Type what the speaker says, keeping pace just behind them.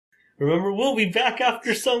remember, we'll be back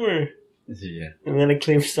after summer. Yeah. And then it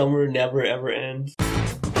claims summer never ever ends.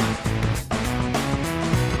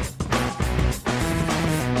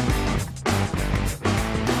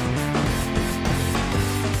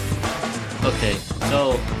 Okay,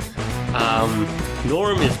 so,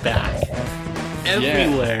 Norm is back.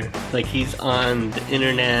 Everywhere. Yeah. Like, he's on the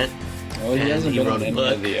internet. Well, he hasn't been on any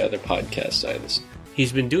of the other podcasts I listen.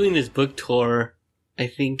 He's been doing this book tour. I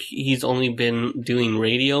think he's only been doing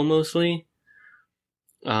radio mostly.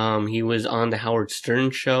 He was on the Howard Stern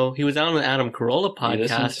show. He was on the Adam Carolla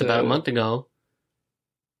podcast about a month ago.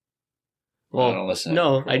 Well, I don't listen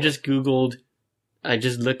to I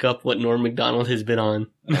just look up what Norm MacDonald has been on.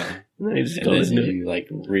 And then you, like,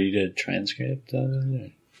 read a transcript of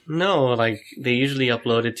it? No, like, they usually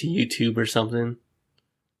upload it to YouTube or something.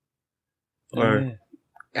 Or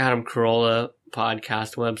Adam Carolla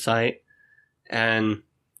podcast website. And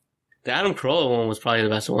the Adam Carolla one was probably the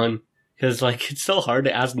best one. Because, like, it's so hard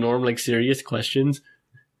to ask Norm, like, serious questions.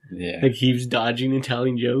 Yeah. Like, he was dodging and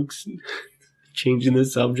telling jokes. Changing the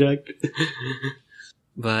subject.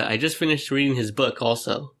 But I just finished reading his book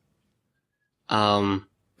also.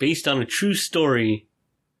 Based on a true story.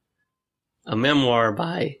 A memoir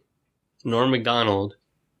by Norm MacDonald.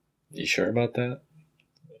 You sure about that?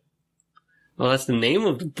 Well, that's the name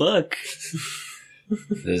of the book.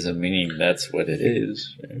 Doesn't mean that's what it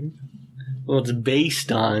is, right? Well, it's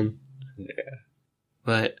based on. Yeah.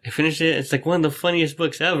 But I finished it. It's like one of the funniest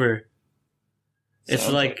books ever. It's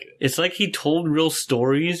like he told real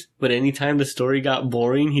stories, but anytime the story got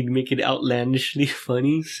boring, he'd make it outlandishly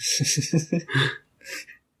funny.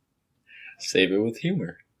 Save it with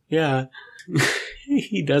humor. Yeah.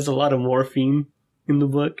 He does a lot of morphine in the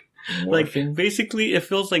book. Morphine? Like, basically, it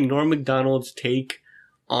feels like Norm MacDonald's take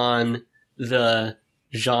on the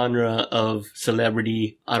genre of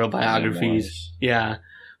celebrity autobiographies. Yeah.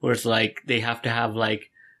 Where it's like, they have to have, like,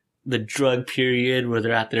 the drug period where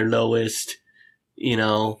they're at their lowest, you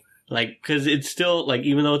know, like, cause it's still, like,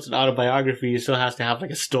 even though it's an autobiography, it still has to have, like,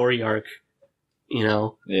 a story arc, you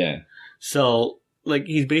know? Yeah. So, like,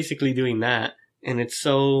 he's basically doing that, and it's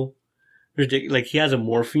so ridiculous. Like, he has a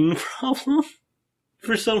morphine problem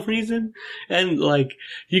for some reason, and, like,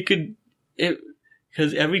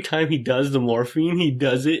 because every time he does the morphine, he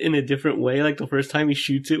does it in a different way. Like, the first time he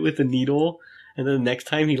shoots it with a needle, and then the next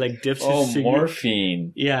time he, like, dips his cigarette. Oh,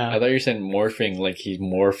 morphine. Yeah. I thought you were saying morphing, like he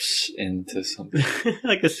morphs into something.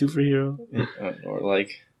 Like a superhero. Or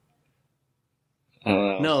like, I don't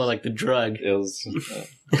know. No, like the drug. It was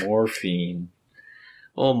morphine.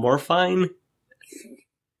 Oh, morphine?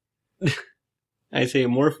 I say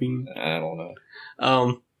morphine. I don't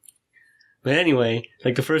know. But anyway,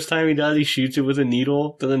 like the first time he does, he shoots it with a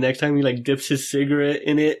needle. Then the next time he like dips his cigarette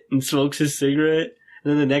in it and smokes his cigarette.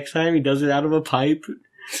 And then the next time he does it out of a pipe.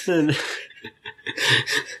 And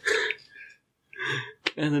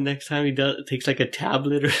the next time he takes like a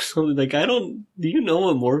tablet or something. Like, do you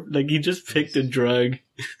know what like he just picked a drug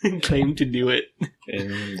and claimed to do it. In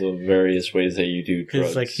the various ways that you do drugs.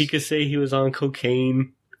 Cause like he could say he was on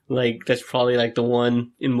cocaine. Like that's probably like the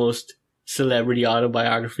one in most celebrity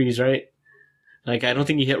autobiographies, right? Like I don't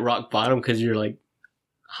think you hit rock bottom cause you're like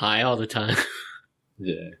high all the time.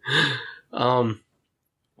 Yeah.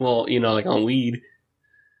 Well, you know, like on weed.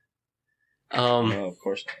 No, of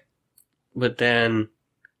course not. But then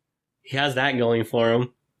he has that going for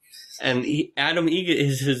him. And Adam Egget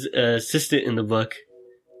is his assistant in the book.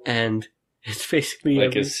 And it's basically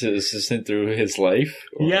like his assistant through his life?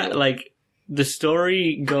 Or yeah, like the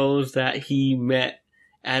story goes that he met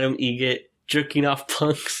Adam Egget jerking off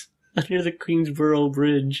punks under the Queensboro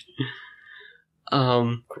Bridge.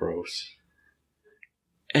 Gross.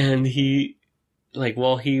 And he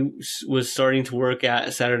was starting to work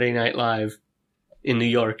at Saturday Night Live in New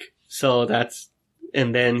York. So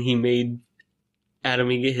and then he made Adam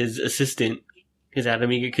Egget his assistant. Because Adam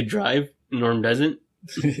Egget could drive, Norm doesn't.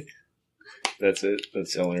 That's it?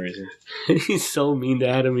 That's the only reason? He's so mean to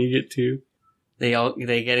Adam Egget too. They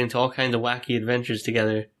get into all kinds of wacky adventures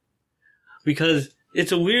together. Because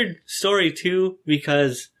it's a weird story too,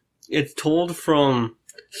 because it's told from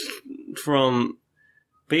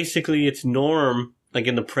basically it's Norm, like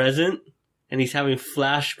in the present, and he's having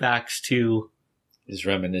flashbacks to he's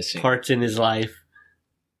reminiscing parts in his life.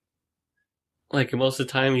 Like most of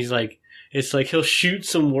the time he's like, it's like he'll shoot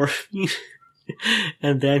some morphine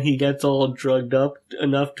and then he gets all drugged up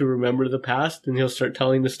enough to remember the past and he'll start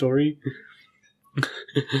telling the story.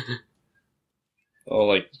 Oh,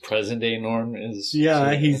 like present day Norm is?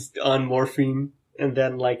 Yeah, he's on morphine and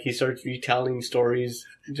then like he starts retelling stories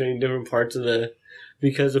during different parts of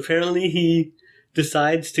because apparently he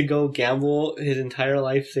decides to go gamble his entire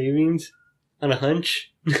life savings on a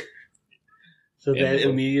hunch. So then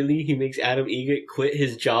immediately he makes Adam Egget quit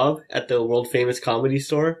his job at the world famous comedy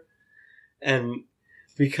store. And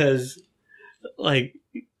because like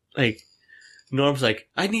Norm's like,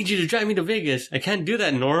 I need you to drive me to Vegas. I can't do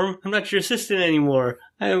that, Norm. I'm not your assistant anymore.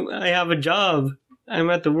 I have a job. I'm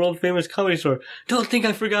at the world famous comedy store. Don't think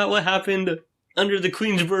I forgot what happened under the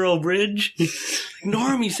Queensboro Bridge.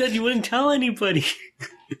 Norm, you said you wouldn't tell anybody.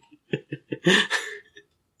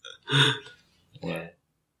 What?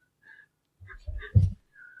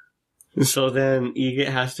 So then Egget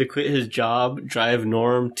has to quit his job, drive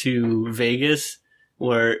Norm to Vegas,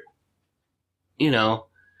 where,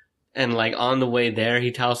 and like on the way there,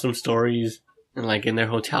 he tells some stories, and like in their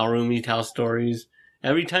hotel room, he tells stories.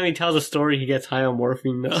 Every time he tells a story, he gets high on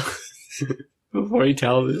morphine though. Before he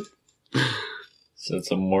tells it. So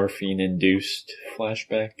it's a morphine-induced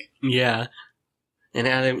flashback? Yeah. And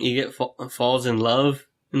Adam Egget falls in love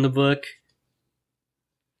in the book.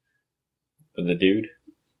 With the dude?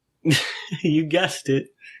 You guessed it.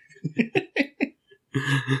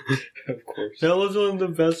 Of course. That was one of the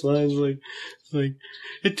best lines. Like,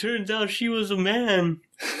 it turns out she was a man.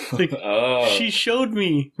 Like, She showed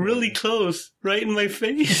me really close, right in my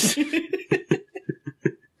face.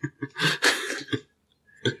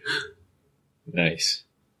 Nice.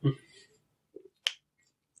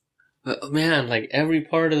 But man, like every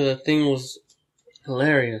part of the thing was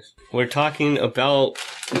hilarious. We're talking about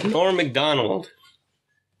Norm MacDonald.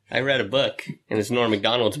 I read a book, and it's Norm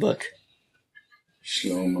MacDonald's book.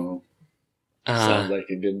 Slow-mo. Sounds like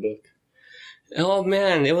a good book. Oh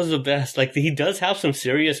man, it was the best. Like, he does have some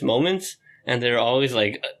serious moments, and they're always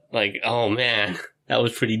like, oh man, that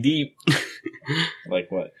was pretty deep. Like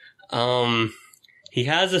what? He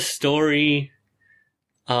has a story,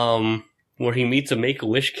 where he meets a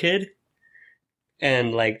Make-A-Wish kid,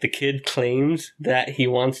 and like the kid claims that he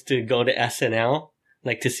wants to go to SNL,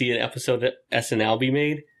 like to see an episode of SNL be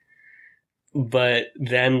made. But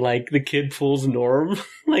then, like, the kid pulls Norm,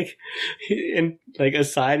 and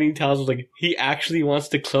aside, and he tells him, like, he actually wants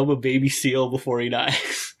to club a baby seal before he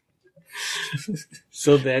dies.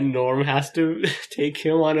 So then Norm has to take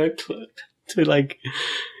him on a to, like,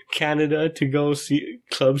 Canada to go see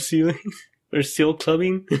club sealing, or seal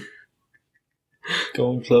clubbing.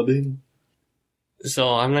 Going clubbing?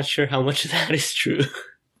 So I'm not sure how much of that is true.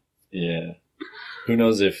 Yeah. Who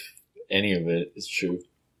knows if any of it is true.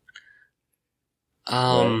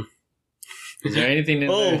 Is there anything in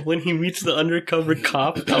there? When he meets the undercover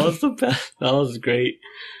cop, that was the best. That was great.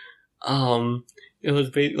 It was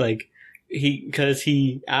because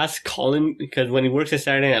he asked Colin, because when he works at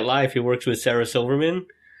Saturday Night Live, he works with Sarah Silverman,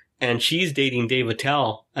 and she's dating Dave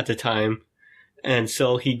Attell at the time, and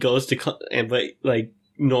so he goes to,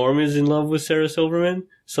 Norm is in love with Sarah Silverman,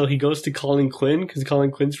 so he goes to Colin Quinn, because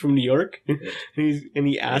Colin Quinn's from New York, and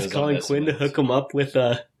he asks Colin Quinn to hook him up with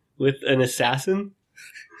an assassin.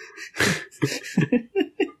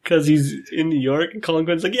 Because he's in New York, and Colin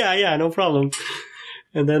Quinn's like, yeah, no problem.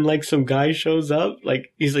 And then, like, some guy shows up,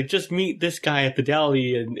 like, he's like, just meet this guy at the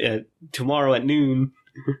deli tomorrow at noon.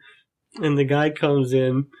 And the guy comes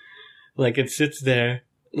in, like, and sits there,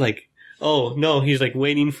 like, oh, no, he's, like,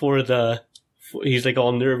 waiting for he's, like,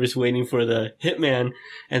 all nervous, waiting for the hitman.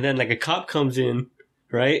 And then, like, a cop comes in,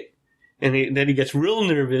 right? And then he gets real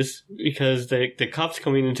nervous because the cop's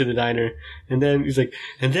coming into the diner. And then he's like,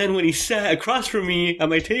 and then when he sat across from me at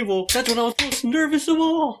my table, that's when I was most nervous of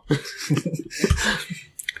all.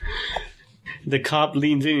 The cop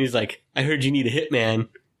leans in and he's like, I heard you need a hitman.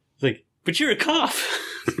 He's like, but you're a cop.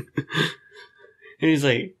 And he's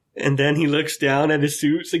like, and then he looks down at his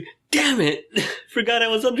suit. It's like, damn it. Forgot I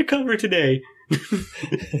was undercover today.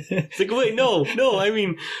 It's like, wait, no, I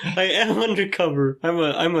mean, I am undercover. I'm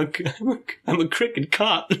a crooked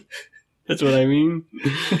cop. That's what I mean.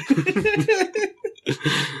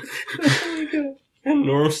 Oh my God. And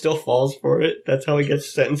Norm still falls for it. That's how he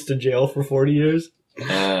gets sentenced to jail for 40 years.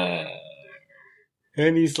 And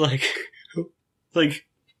he's like, it's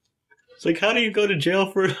like, how do you go to jail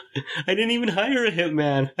for, I didn't even hire a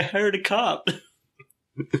hitman. I hired a cop.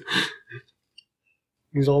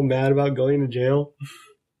 He's all mad about going to jail.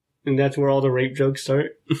 And that's where all the rape jokes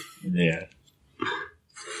start. Yeah.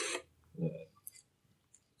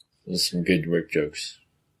 Those are some good rape jokes.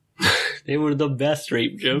 They were the best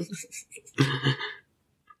rape jokes.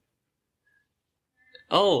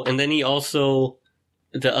 Oh, and then he also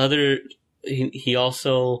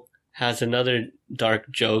has another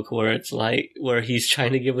dark joke where it's like, where he's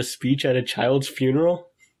trying to give a speech at a child's funeral.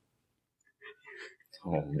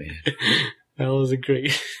 Oh, man. That was a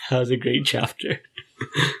great chapter.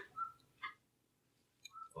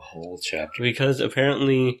 whole chapter. Because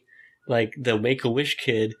apparently, like, the Make-A-Wish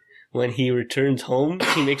kid, when he returns home,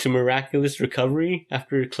 he makes a miraculous recovery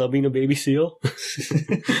after clubbing a baby seal.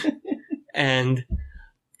 And,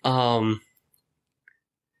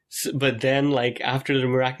 but then, like, after the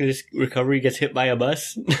miraculous recovery, he gets hit by a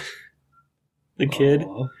bus. The kid.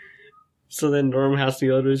 Aww. So then Norm has to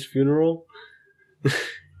go to his funeral.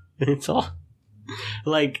 And it's all...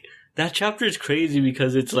 Like, that chapter is crazy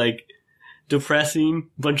because it's, like, depressing,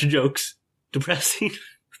 bunch of jokes. Depressing,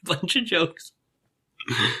 bunch of jokes.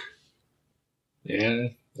 Yeah,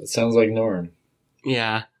 that sounds like Norm.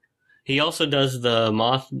 Yeah. He also does the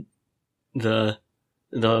moth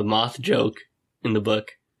joke in the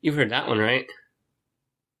book. You've heard that one, right?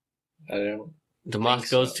 I don't. The moth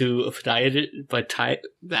goes to a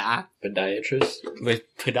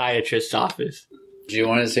podiatrist's office. Do you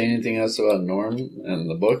want to say anything else about Norm and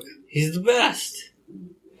the book? He's the best.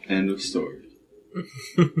 End of story.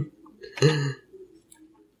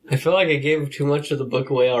 I feel like I gave too much of the book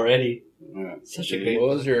away already. Such a great What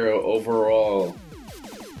was your overall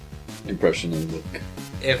impression of the book?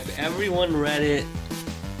 If everyone read it,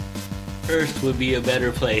 Earth would be a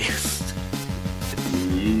better place.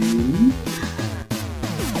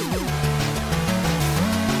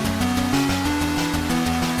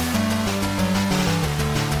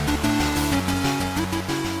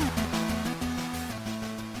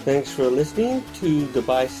 Thanks for listening to the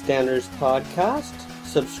Bystanders Podcast.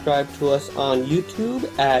 Subscribe to us on YouTube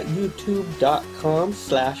at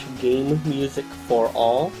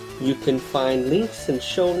youtube.com/GameMusicForAll. You can find links and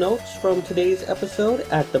show notes from today's episode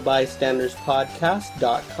at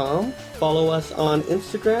thebystanderspodcast.com. Follow us on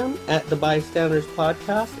Instagram at The Bystanders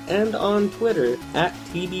Podcast and on Twitter at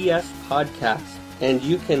TBS Podcast. And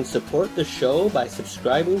you can support the show by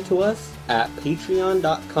subscribing to us at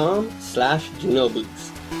patreon.com/Genoboots.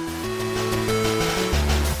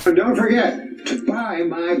 Don't forget to buy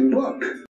my book.